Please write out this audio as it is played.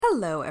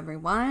Hello,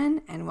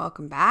 everyone, and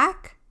welcome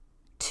back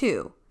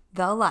to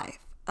The Life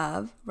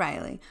of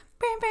Riley.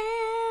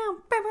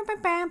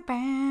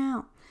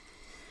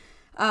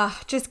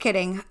 Just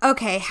kidding.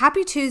 Okay,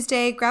 happy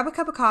Tuesday. Grab a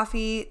cup of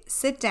coffee,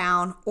 sit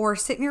down, or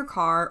sit in your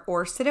car,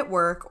 or sit at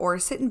work, or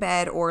sit in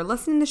bed, or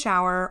listen in the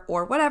shower,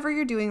 or whatever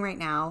you're doing right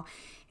now,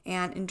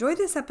 and enjoy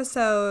this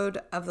episode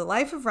of The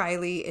Life of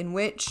Riley, in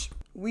which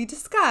we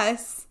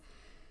discuss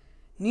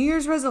New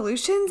Year's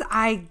resolutions,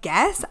 I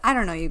guess. I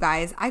don't know, you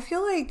guys. I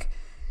feel like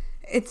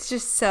it's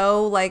just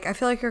so, I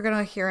feel like you're going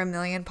to hear a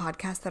million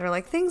podcasts that are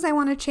like, things I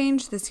want to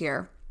change this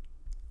year.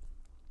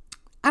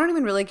 I don't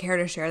even really care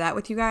to share that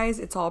with you guys.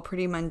 It's all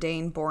pretty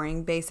mundane,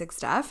 boring, basic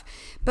stuff.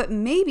 But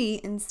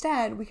maybe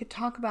instead we could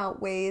talk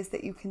about ways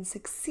that you can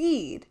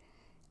succeed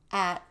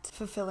at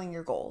fulfilling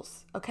your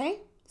goals. Okay?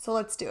 So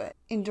let's do it.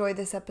 Enjoy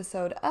this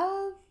episode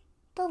of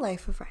The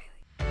Life of Riley.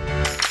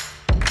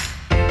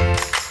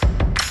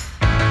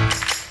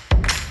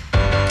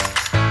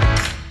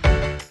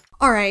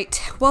 All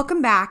right, welcome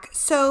back.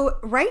 So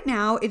right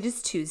now it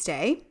is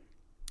Tuesday,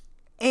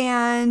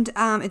 and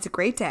it's a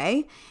great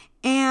day,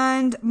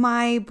 and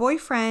my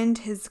boyfriend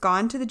has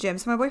gone to the gym.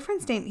 So my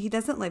boyfriend's staying, he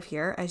doesn't live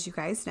here, as you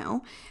guys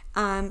know,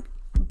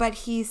 but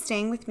he's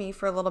staying with me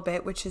for a little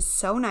bit, which is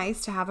so nice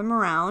to have him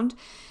around.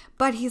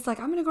 But he's like,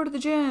 I'm going to go to the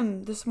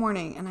gym this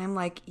morning. And I'm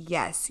like,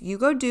 yes, you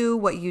go do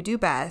what you do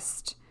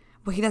best.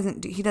 Well, he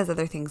does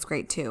other things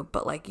great too,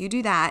 but you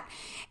do that.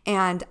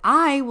 And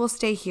I will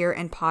stay here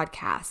and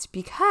podcast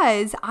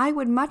because I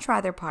would much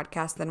rather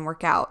podcast than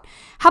work out.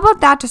 How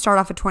about that to start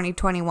off a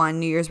 2021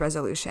 New Year's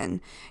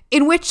resolution,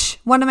 in which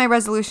one of my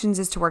resolutions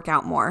is to work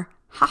out more.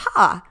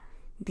 Haha.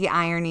 The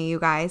irony, you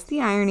guys,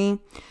 the irony.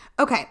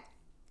 Okay.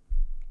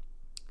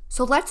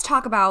 So let's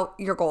talk about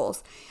your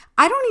goals.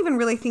 I don't even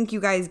really think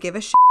you guys give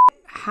a shit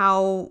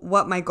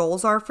what my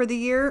goals are for the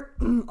year,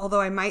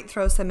 although I might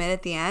throw some in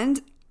at the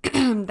end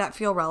that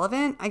feel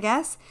relevant, I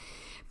guess.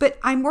 But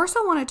I more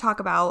so want to talk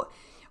about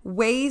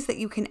ways that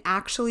you can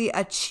actually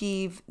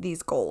achieve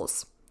these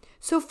goals.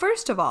 So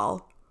first of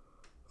all,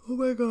 oh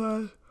my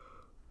God,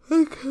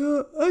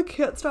 I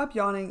can't stop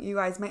yawning. You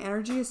guys, my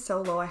energy is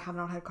so low. I have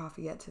not had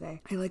coffee yet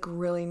today. I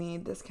really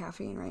need this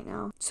caffeine right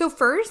now. So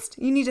first,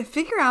 you need to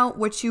figure out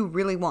what you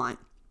really want.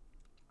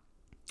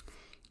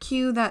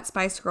 Cue that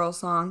Spice Girls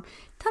song.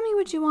 Tell me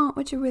what you want,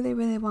 what you really,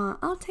 really want.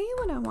 I'll tell you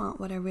what I want,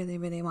 what I really,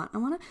 really want. I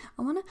wanna.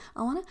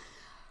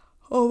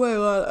 Oh my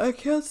God, I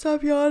can't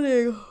stop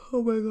yawning.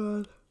 Oh my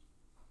God.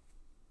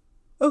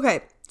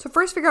 Okay, so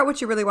first figure out what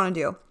you really want to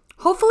do.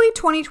 Hopefully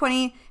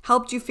 2020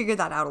 helped you figure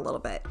that out a little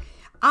bit.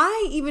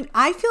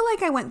 I feel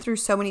like I went through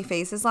so many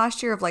phases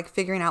last year of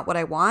figuring out what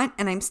I want,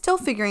 and I'm still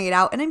figuring it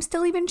out, and I'm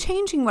still even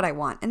changing what I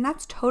want, and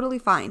that's totally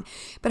fine.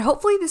 But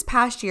hopefully this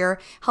past year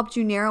helped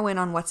you narrow in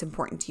on what's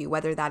important to you,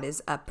 whether that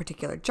is a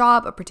particular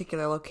job, a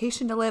particular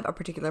location to live, a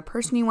particular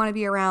person you want to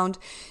be around,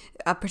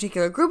 a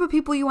particular group of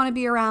people you want to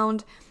be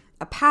around,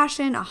 a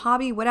passion, a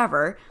hobby,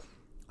 whatever.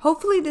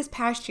 Hopefully this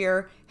past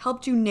year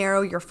helped you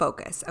narrow your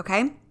focus,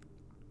 okay?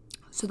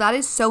 So that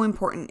is so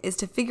important, is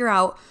to figure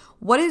out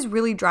what is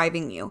really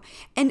driving you.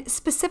 And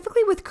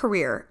specifically with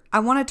career,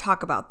 I want to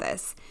talk about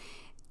this.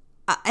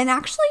 And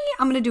actually,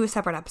 I'm going to do a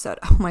separate episode.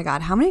 Oh my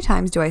God, how many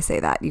times do I say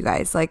that, you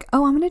guys? I'm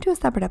going to do a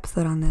separate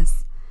episode on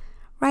this.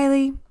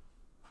 Riley,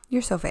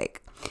 you're so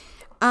fake.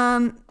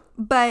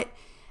 But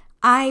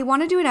I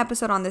want to do an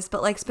episode on this,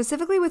 but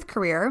specifically with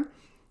career,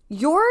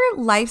 your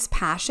life's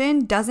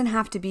passion doesn't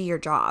have to be your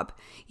job.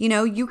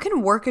 You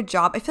can work a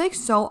job. I feel like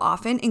so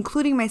often,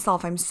 including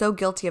myself, I'm so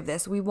guilty of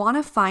this. We want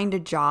to find a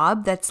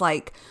job that's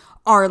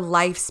our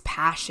life's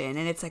passion,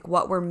 and it's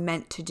what we're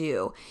meant to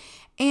do.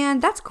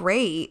 And that's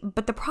great.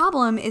 But the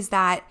problem is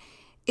that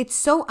it's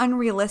so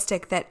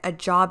unrealistic that a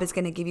job is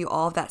going to give you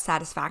all of that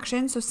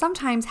satisfaction. So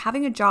sometimes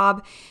having a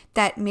job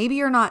that maybe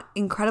you're not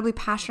incredibly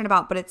passionate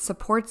about, but it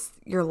supports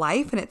your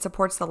life and it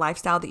supports the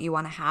lifestyle that you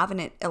want to have,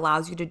 and it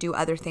allows you to do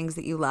other things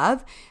that you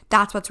love,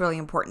 that's what's really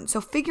important.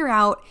 So figure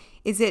out,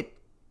 is it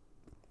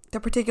the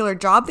particular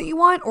job that you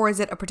want, or is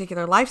it a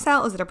particular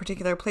lifestyle? Is it a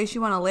particular place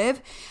you want to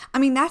live? I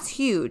mean, that's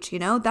huge,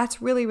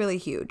 that's really, really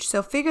huge.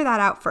 So figure that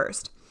out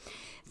first.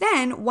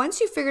 Then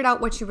once you've figured out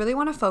what you really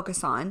want to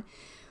focus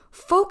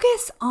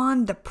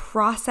on the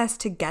process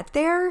to get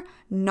there,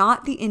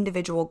 not the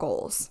individual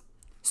goals.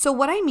 So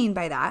what I mean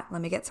by that, let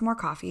me get some more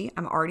coffee.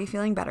 I'm already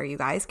feeling better, you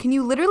guys. Can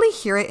you literally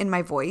hear it in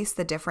my voice,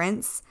 the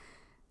difference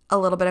a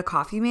little bit of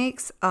coffee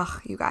makes?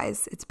 Ugh, you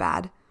guys, it's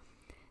bad.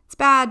 It's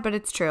bad, but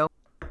it's true.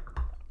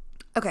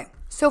 Okay,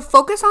 so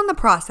focus on the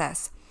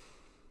process.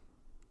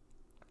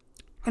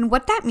 And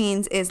what that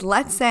means is,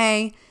 let's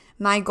say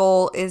my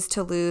goal is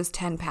to lose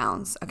 10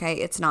 pounds. Okay,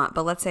 it's not,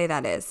 but let's say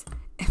that is.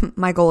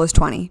 My goal is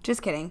 20.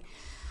 Just kidding.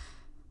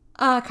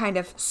 Kind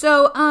of.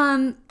 So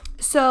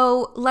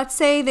So let's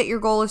say that your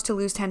goal is to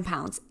lose 10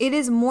 pounds. It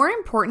is more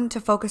important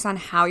to focus on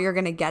how you're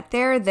going to get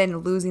there than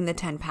losing the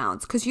 10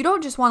 pounds because you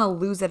don't just want to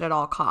lose it at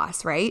all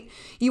costs, right?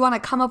 You want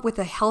to come up with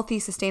a healthy,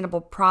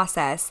 sustainable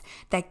process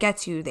that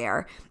gets you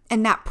there.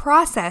 And that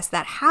process,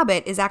 that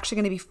habit is actually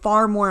going to be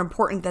far more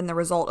important than the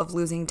result of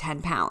losing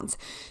 10 pounds.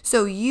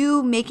 So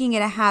you making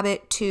it a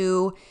habit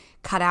to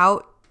cut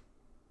out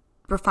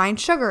refined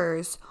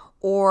sugars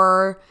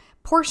or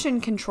portion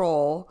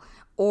control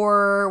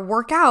or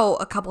work out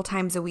a couple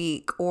times a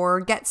week or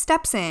get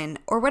steps in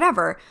or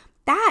whatever,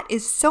 that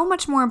is so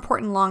much more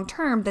important long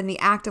term than the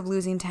act of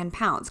losing 10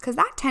 pounds because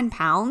that 10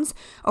 pounds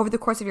over the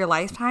course of your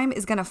lifetime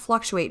is going to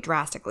fluctuate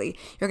drastically.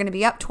 You're going to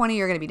be up 20,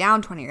 you're going to be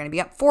down 20, you're going to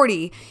be up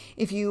 40.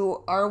 If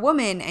you are a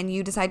woman and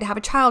you decide to have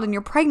a child and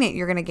you're pregnant,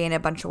 you're going to gain a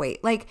bunch of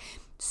weight. Like,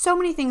 so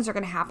many things are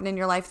going to happen in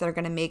your life that are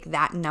going to make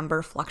that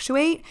number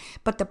fluctuate,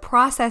 but the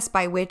process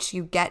by which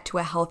you get to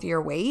a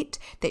healthier weight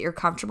that you're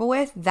comfortable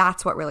with,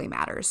 that's what really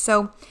matters.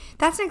 So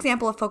that's an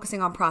example of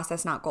focusing on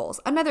process, not goals.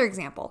 Another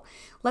example,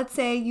 let's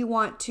say you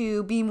want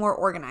to be more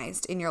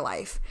organized in your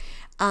life.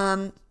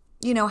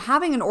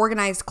 Having an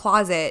organized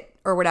closet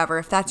or whatever,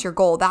 if that's your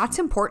goal, that's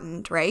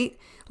important, right?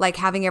 Like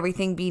having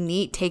everything be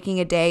neat, taking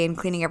a day and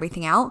cleaning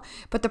everything out.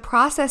 But the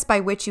process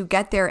by which you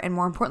get there, and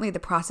more importantly, the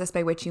process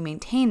by which you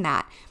maintain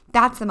that,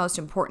 that's the most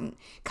important.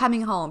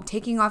 Coming home,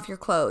 taking off your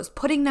clothes,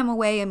 putting them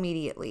away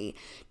immediately,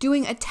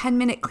 doing a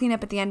 10-minute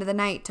cleanup at the end of the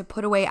night to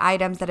put away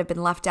items that have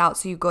been left out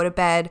so you go to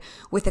bed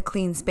with a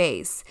clean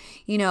space.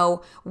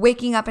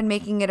 Waking up and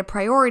making it a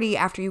priority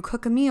after you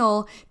cook a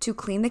meal to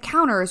clean the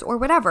counters or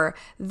whatever.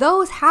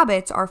 Those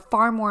habits are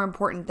far more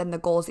important than the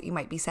goals that you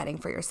might be setting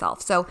for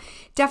yourself. So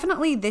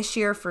definitely this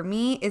year for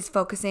me is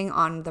focusing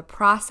on the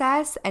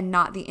process and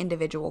not the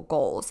individual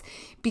goals.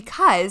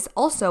 Because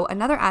also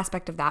another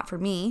aspect of that for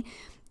me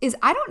is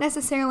I don't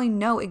necessarily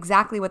know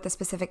exactly what the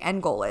specific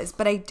end goal is,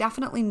 but I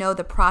definitely know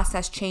the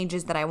process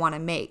changes that I want to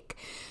make.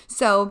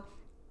 So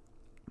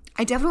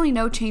I definitely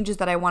know changes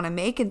that I want to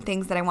make and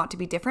things that I want to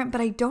be different,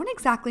 but I don't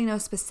exactly know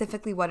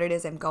specifically what it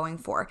is I'm going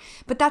for.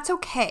 But that's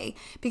okay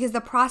because the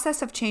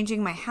process of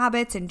changing my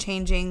habits and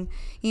changing,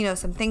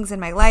 some things in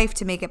my life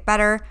to make it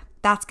better,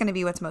 that's going to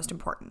be what's most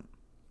important.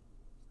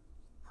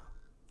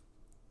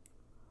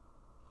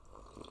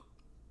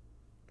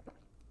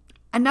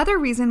 Another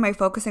reason why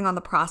focusing on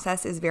the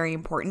process is very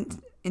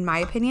important, in my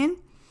opinion,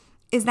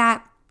 is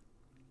that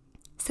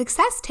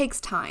success takes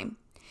time.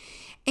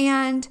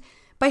 And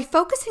by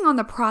focusing on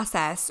the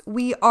process,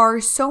 we are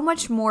so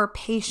much more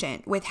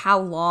patient with how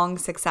long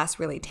success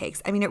really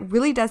takes. I mean, it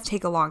really does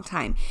take a long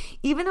time.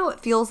 Even though it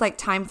feels like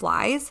time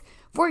flies,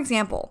 for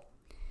example,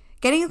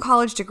 getting a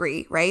college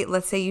degree, right?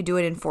 Let's say you do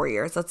it in 4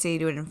 years. Let's say you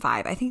do it in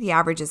 5. I think the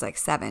average is like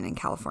 7 in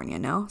California,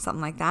 no?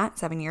 Something like that,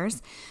 7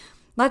 years.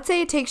 Let's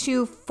say it takes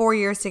you 4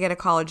 years to get a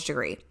college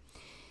degree.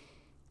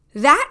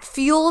 That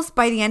feels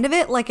by the end of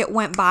it like it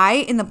went by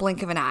in the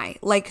blink of an eye,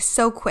 like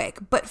so quick.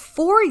 But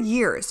 4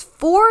 years,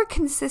 4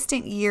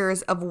 consistent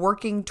years of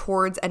working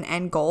towards an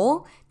end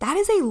goal, that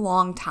is a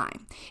long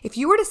time. If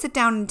you were to sit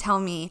down and tell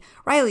me,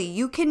 Riley,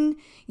 you can,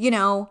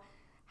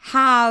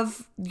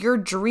 have your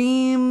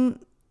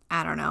dream,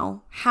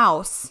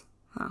 house.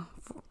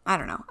 I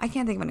don't know. I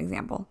can't think of an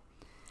example.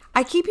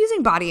 I keep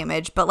using body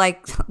image, but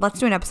let's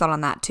do an episode on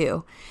that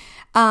too.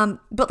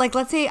 But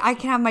let's say I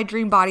can have my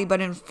dream body,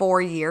 but in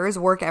 4 years,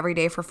 work every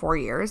day for 4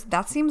 years.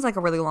 That seems like a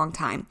really long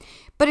time,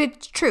 but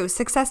it's true.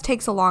 Success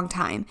takes a long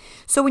time.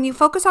 So when you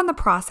focus on the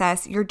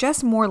process, you're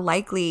just more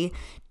likely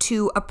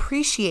to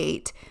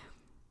appreciate,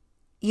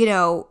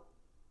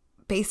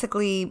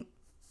 basically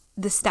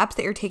the steps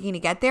that you're taking to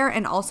get there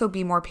and also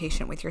be more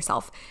patient with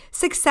yourself.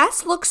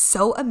 Success looks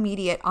so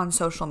immediate on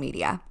social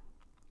media.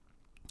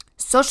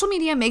 Social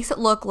media makes it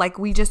look like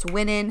we just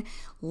win in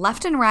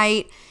left and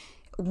right,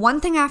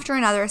 one thing after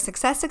another,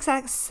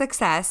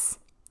 success,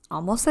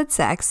 almost said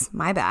sex,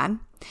 my bad.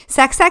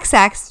 Sex,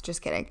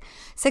 just kidding.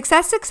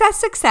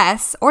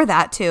 Success, or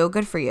that too,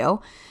 good for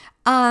you.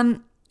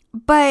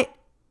 But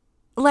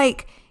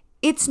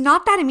it's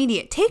not that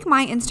immediate. Take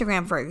my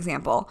Instagram, for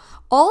example.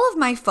 All of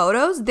my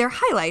photos, they're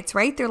highlights,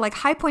 right? They're like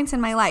high points in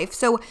my life.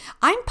 So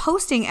I'm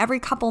posting every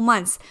couple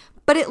months,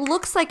 but it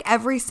looks like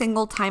every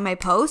single time I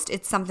post,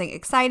 it's something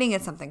exciting,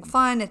 it's something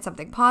fun, it's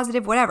something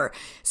positive, whatever.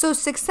 So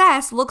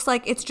success looks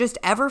like it's just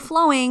ever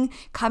flowing,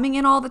 coming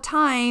in all the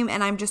time,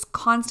 and I'm just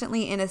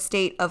constantly in a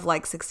state of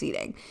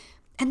succeeding.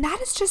 And that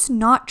is just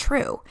not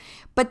true.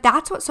 But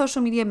that's what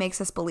social media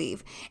makes us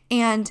believe.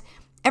 And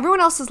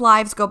everyone else's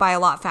lives go by a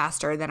lot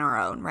faster than our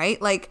own, right?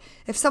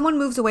 If someone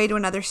moves away to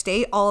another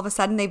state, all of a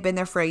sudden they've been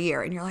there for a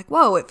year and you're like,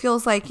 whoa, it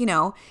feels like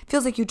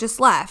you just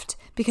left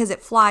because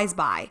it flies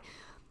by.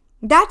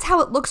 That's how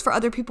it looks for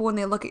other people when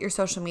they look at your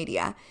social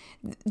media.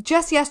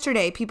 Just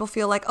yesterday, people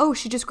feel like, oh,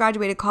 she just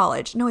graduated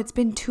college. No, it's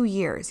been 2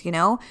 years,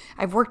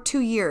 I've worked 2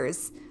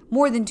 years,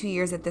 more than 2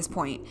 years at this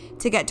point,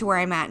 to get to where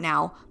I'm at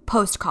now,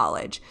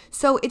 post-college.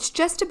 So it's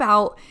just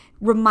about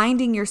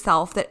reminding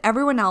yourself that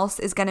everyone else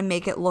is going to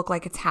make it look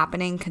like it's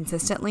happening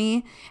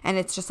consistently and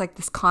it's just like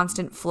this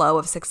constant flow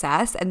of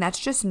success, and that's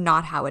just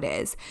not how it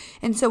is.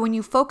 And so when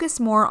you focus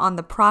more on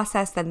the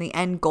process than the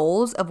end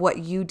goals of what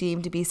you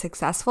deem to be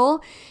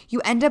successful, you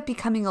end up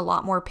becoming a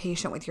lot more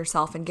patient with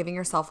yourself and giving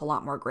yourself a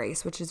lot more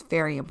grace, which is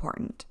very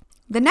important.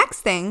 The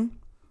next thing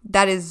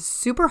that is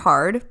super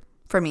hard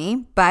for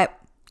me, but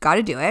got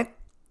to do it,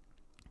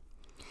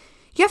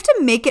 you have to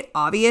make it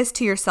obvious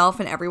to yourself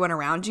and everyone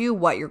around you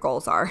what your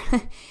goals are.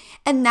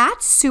 And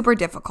that's super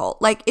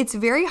difficult. Like, it's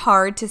very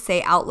hard to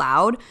say out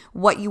loud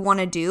what you want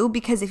to do,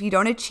 because if you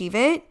don't achieve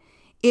it,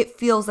 it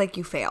feels like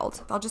you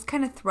failed. I'll just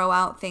kind of throw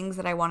out things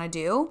that I want to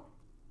do,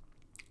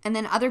 and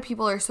then other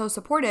people are so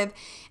supportive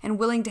and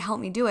willing to help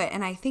me do it.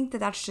 And I think that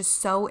that's just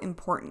so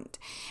important.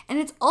 And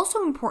it's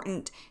also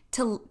important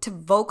to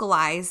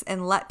vocalize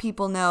and let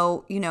people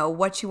know,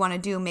 what you want to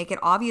do, make it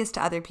obvious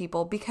to other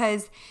people,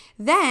 because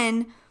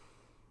then,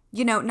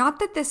 not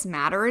that this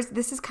matters.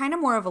 This is kind of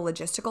more of a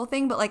logistical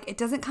thing, but like, it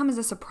doesn't come as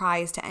a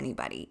surprise to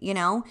anybody,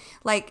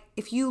 Like,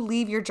 if you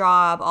leave your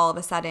job all of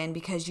a sudden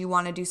because you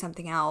want to do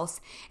something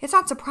else, it's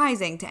not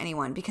surprising to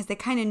anyone because they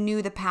kind of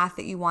knew the path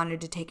that you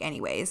wanted to take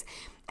anyways.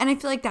 And I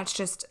feel like that's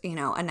just,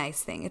 a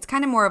nice thing. It's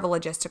kind of more of a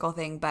logistical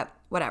thing, but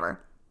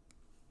whatever.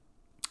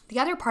 The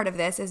other part of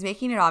this is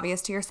making it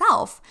obvious to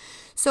yourself.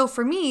 So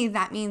for me,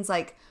 that means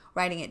like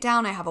writing it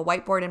down. I have a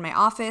whiteboard in my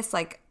office.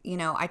 I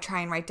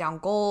try and write down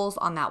goals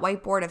on that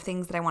whiteboard of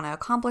things that I want to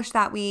accomplish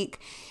that week.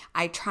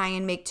 I try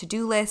and make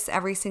to-do lists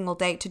every single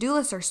day. To-do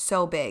lists are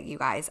so big, you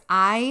guys.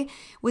 I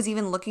was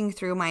even looking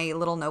through my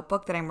little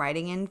notebook that I'm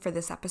writing in for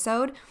this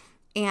episode,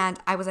 and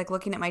I was like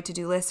looking at my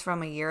to-do list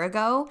from a year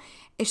ago.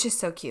 It's just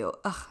so cute.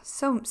 Ugh,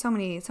 so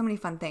many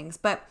fun things.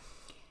 But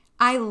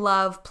I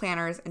love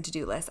planners and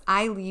to-do lists.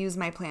 I use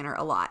my planner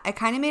a lot. I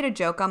kind of made a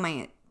joke on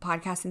my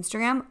podcast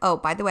Instagram. Oh,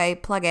 by the way,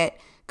 plug it.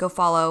 Go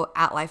follow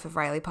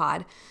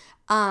 @LifeOfRileyPod.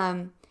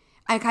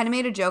 I kind of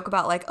made a joke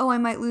about like, I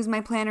might lose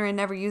my planner and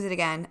never use it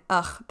again.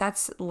 Ugh,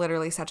 that's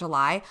literally such a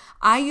lie.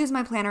 I use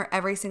my planner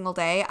every single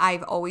day.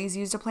 I've always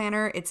used a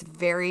planner. It's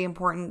very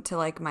important to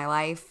like my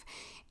life,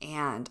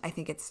 and I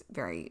think it's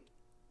very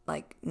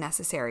like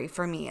necessary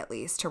for me, at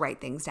least, to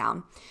write things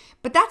down.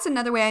 But that's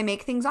another way I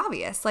make things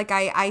obvious. Like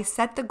I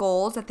set the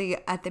goals at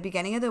the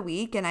beginning of the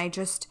week, and I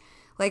just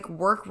like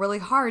work really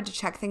hard to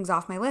check things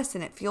off my list,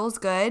 and it feels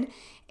good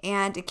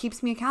and it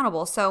keeps me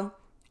accountable. So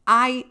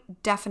I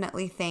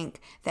definitely think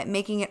that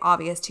making it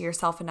obvious to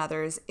yourself and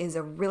others is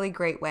a really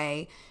great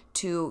way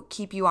to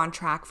keep you on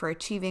track for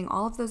achieving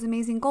all of those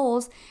amazing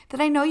goals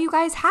that I know you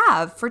guys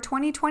have for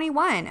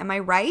 2021. Am I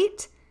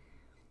right?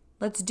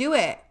 Let's do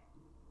it.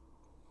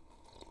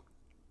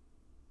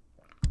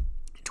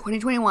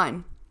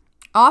 2021.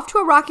 Off to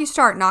a rocky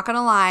start, not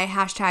gonna lie.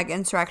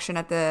 #insurrection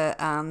at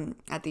the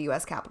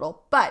U.S.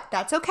 Capitol. But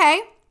that's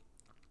okay.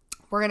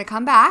 We're gonna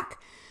come back.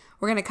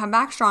 We're gonna come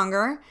back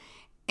stronger.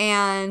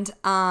 And,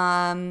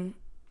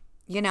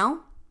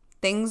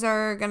 things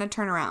are going to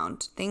turn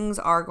around. Things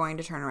are going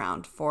to turn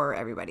around for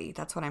everybody.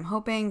 That's what I'm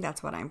hoping.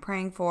 That's what I'm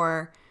praying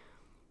for.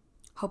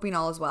 Hoping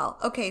all is well.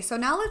 Okay, so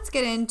now let's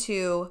get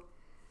into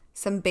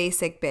some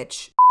basic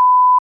bitch.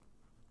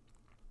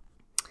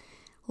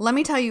 Let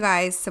me tell you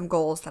guys some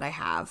goals that I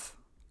have.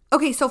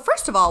 Okay, so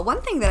first of all,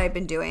 one thing that I've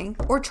been doing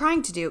or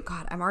trying to do,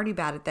 God, I'm already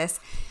bad at this.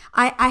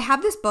 I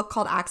have this book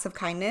called Acts of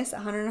Kindness,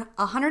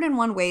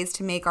 101 Ways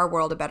to Make Our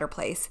World a Better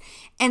Place.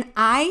 And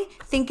I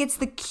think it's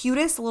the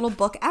cutest little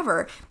book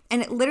ever.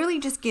 And it literally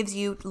just gives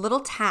you little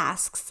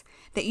tasks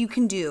that you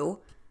can do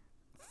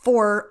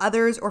for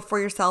others or for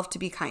yourself to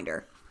be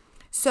kinder.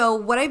 So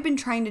what I've been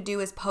trying to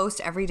do is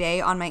post every day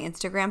on my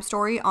Instagram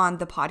story on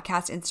the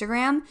podcast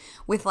Instagram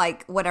with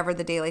like whatever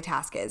the daily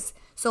task is.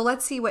 So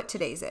let's see what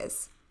today's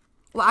is.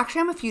 Well,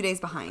 actually, I'm a few days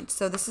behind.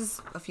 So this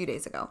is a few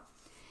days ago.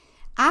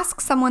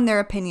 Ask someone their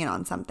opinion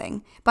on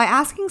something. By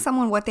asking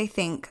someone what they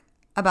think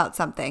about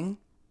something,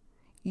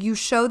 you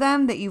show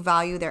them that you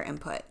value their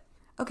input.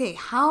 Okay,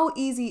 how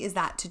easy is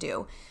that to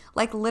do?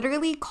 Like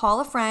literally call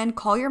a friend,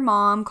 call your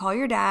mom, call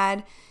your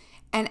dad,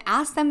 and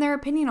ask them their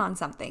opinion on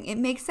something. It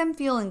makes them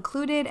feel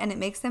included and it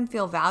makes them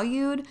feel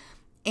valued,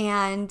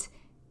 and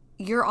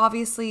you're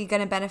obviously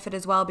going to benefit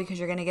as well because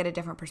you're going to get a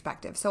different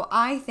perspective. So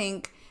I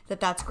think that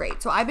that's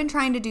great. So I've been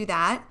trying to do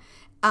that,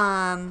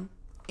 and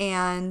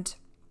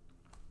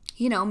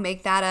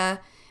make that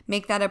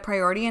a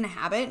priority and a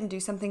habit, and do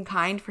something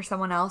kind for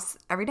someone else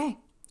every day.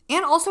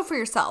 And also for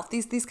yourself.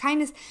 These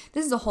kindness,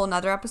 this is a whole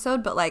nother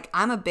episode, but like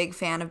I'm a big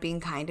fan of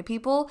being kind to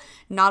people,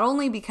 not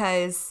only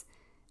because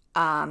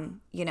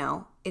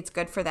it's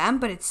good for them,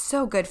 but it's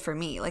so good for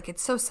me. Like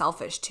it's so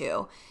selfish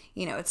too.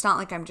 It's not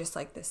like I'm just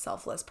like this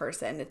selfless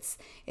person.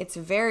 It's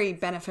very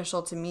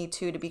beneficial to me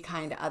too to be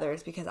kind to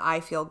others because I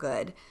feel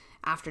good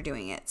after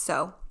doing it.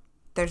 So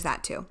there's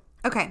that too.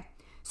 Okay.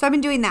 So I've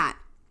been doing that.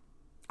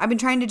 I've been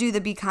trying to do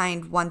the be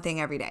kind one thing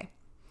every day.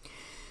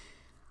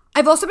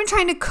 I've also been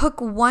trying to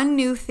cook one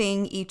new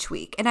thing each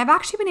week, and I've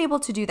actually been able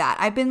to do that.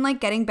 I've been like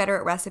getting better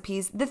at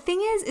recipes. The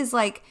thing is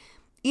like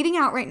eating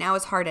out right now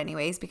is hard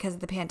anyways because of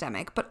the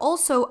pandemic, but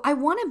also I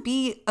want to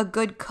be a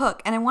good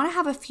cook and I want to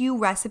have a few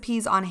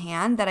recipes on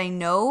hand that I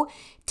know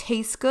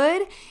taste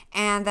good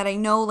and that I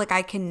know like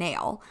I can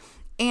nail.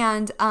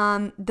 And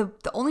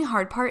the only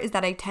hard part is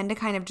that I tend to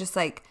kind of just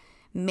like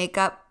make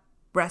up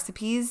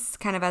recipes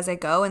kind of as I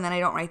go, and then I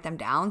don't write them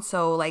down.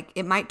 So like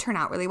it might turn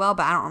out really well,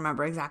 but I don't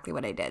remember exactly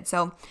what I did.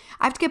 So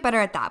I have to get better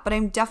at that. But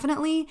I'm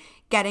definitely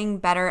getting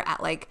better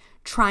at like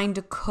trying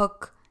to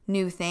cook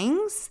new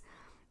things.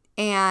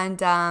 And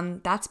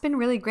that's been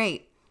really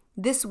great.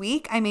 This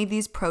week I made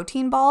these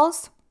protein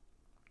balls.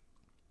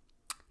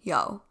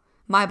 Yo,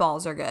 my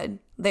balls are good.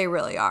 They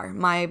really are.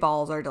 My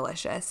balls are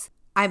delicious.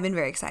 I've been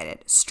very excited.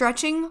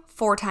 Stretching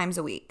 4 times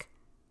a week.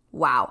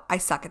 Wow, I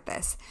suck at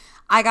this.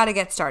 I got to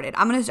get started.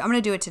 I'm going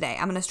to do it today.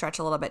 I'm going to stretch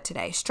a little bit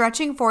today.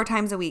 Stretching 4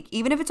 times a week,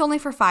 even if it's only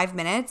for 5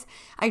 minutes,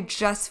 I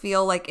just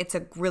feel like it's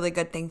a really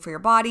good thing for your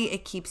body.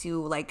 It keeps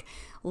you like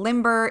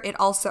limber. It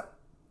also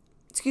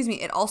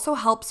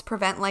helps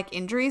prevent like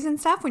injuries and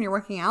stuff when you're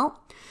working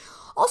out.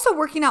 Also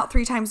working out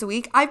 3 times a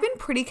week. I've been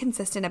pretty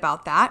consistent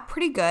about that.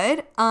 Pretty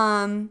good.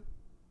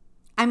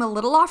 I'm a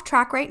little off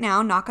track right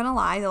now, not going to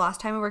lie. The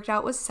last time I worked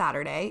out was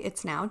Saturday.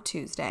 It's now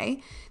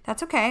Tuesday.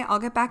 That's okay. I'll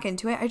get back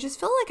into it. I just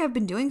feel like I've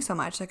been doing so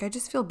much. Like I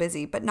just feel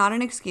busy, but not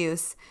an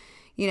excuse,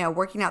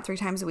 working out 3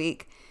 times a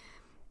week.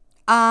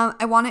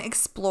 I want to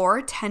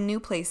explore 10 new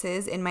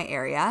places in my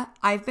area.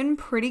 I've been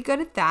pretty good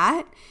at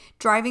that.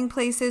 Driving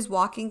places,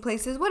 walking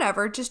places,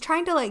 whatever. Just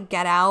trying to like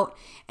get out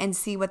and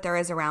see what there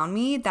is around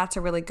me. That's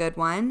a really good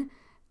one.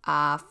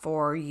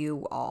 For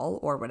you all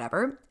or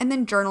whatever. And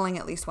then journaling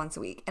at least once a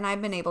week. And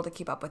I've been able to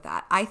keep up with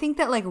that. I think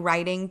that like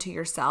writing to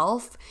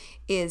yourself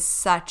is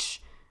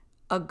such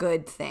a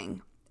good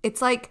thing.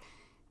 It's like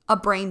a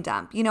brain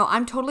dump.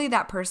 I'm totally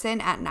that person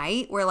at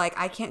night where like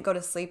I can't go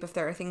to sleep if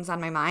there are things on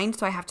my mind.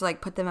 So I have to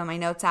like put them in my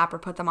notes app or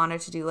put them on a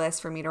to-do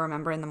list for me to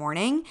remember in the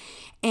morning.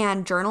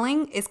 And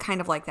journaling is kind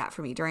of like that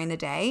for me during the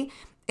day.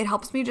 It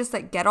helps me just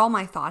like get all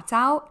my thoughts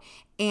out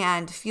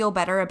and feel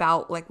better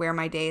about like where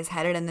my day is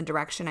headed and the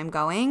direction I'm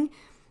going.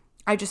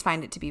 I just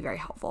find it to be very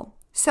helpful.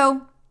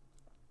 So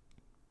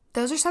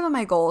those are some of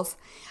my goals.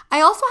 I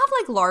also have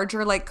like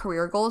larger like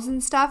career goals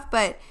and stuff,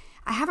 but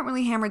I haven't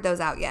really hammered those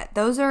out yet.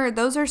 Those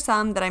are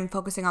some that I'm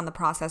focusing on the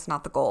process,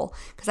 not the goal,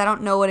 because I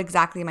don't know what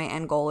exactly my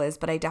end goal is,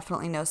 but I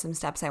definitely know some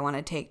steps I want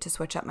to take to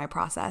switch up my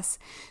process.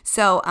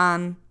 So,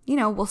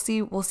 we'll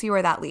see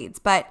where that leads.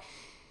 But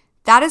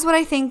that is what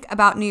I think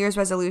about New Year's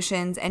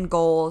resolutions and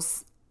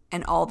goals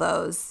and all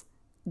those.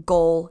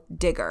 Goal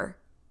digger.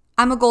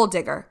 I'm a goal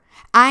digger.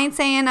 I ain't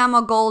saying I'm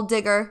a goal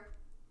digger,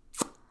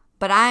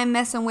 but I ain't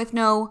messing with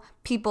no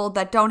people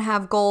that don't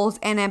have goals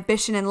and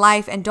ambition in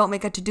life and don't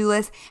make a to-do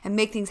list and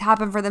make things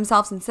happen for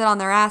themselves and sit on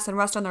their ass and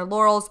rest on their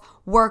laurels.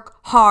 Work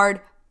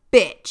hard,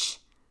 bitch.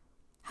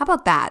 How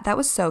about that? That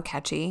was so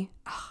catchy.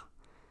 Ugh.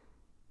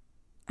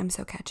 I'm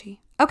so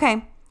catchy.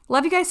 Okay.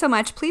 Love you guys so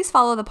much. Please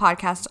follow the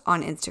podcast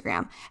on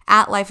Instagram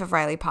at Life of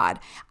Riley Pod.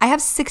 I have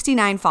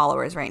 69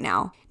 followers right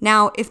now.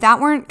 Now, if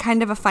that weren't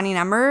kind of a funny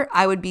number,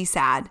 I would be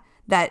sad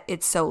that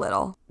it's so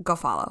little. Go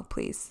follow,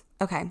 please.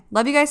 Okay.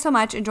 Love you guys so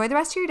much. Enjoy the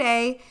rest of your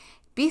day.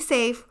 Be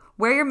safe.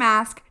 Wear your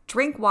mask.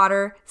 Drink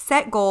water.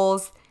 Set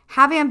goals.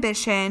 Have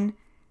ambition.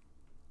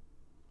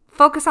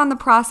 Focus on the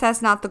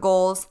process, not the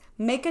goals.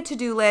 Make a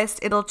to-do list.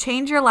 It'll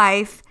change your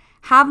life.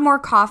 Have more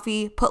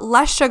coffee. Put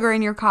less sugar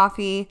in your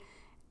coffee.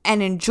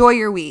 And enjoy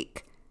your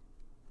week.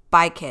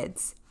 Bye,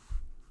 kids.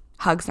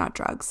 Hugs, not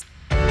drugs.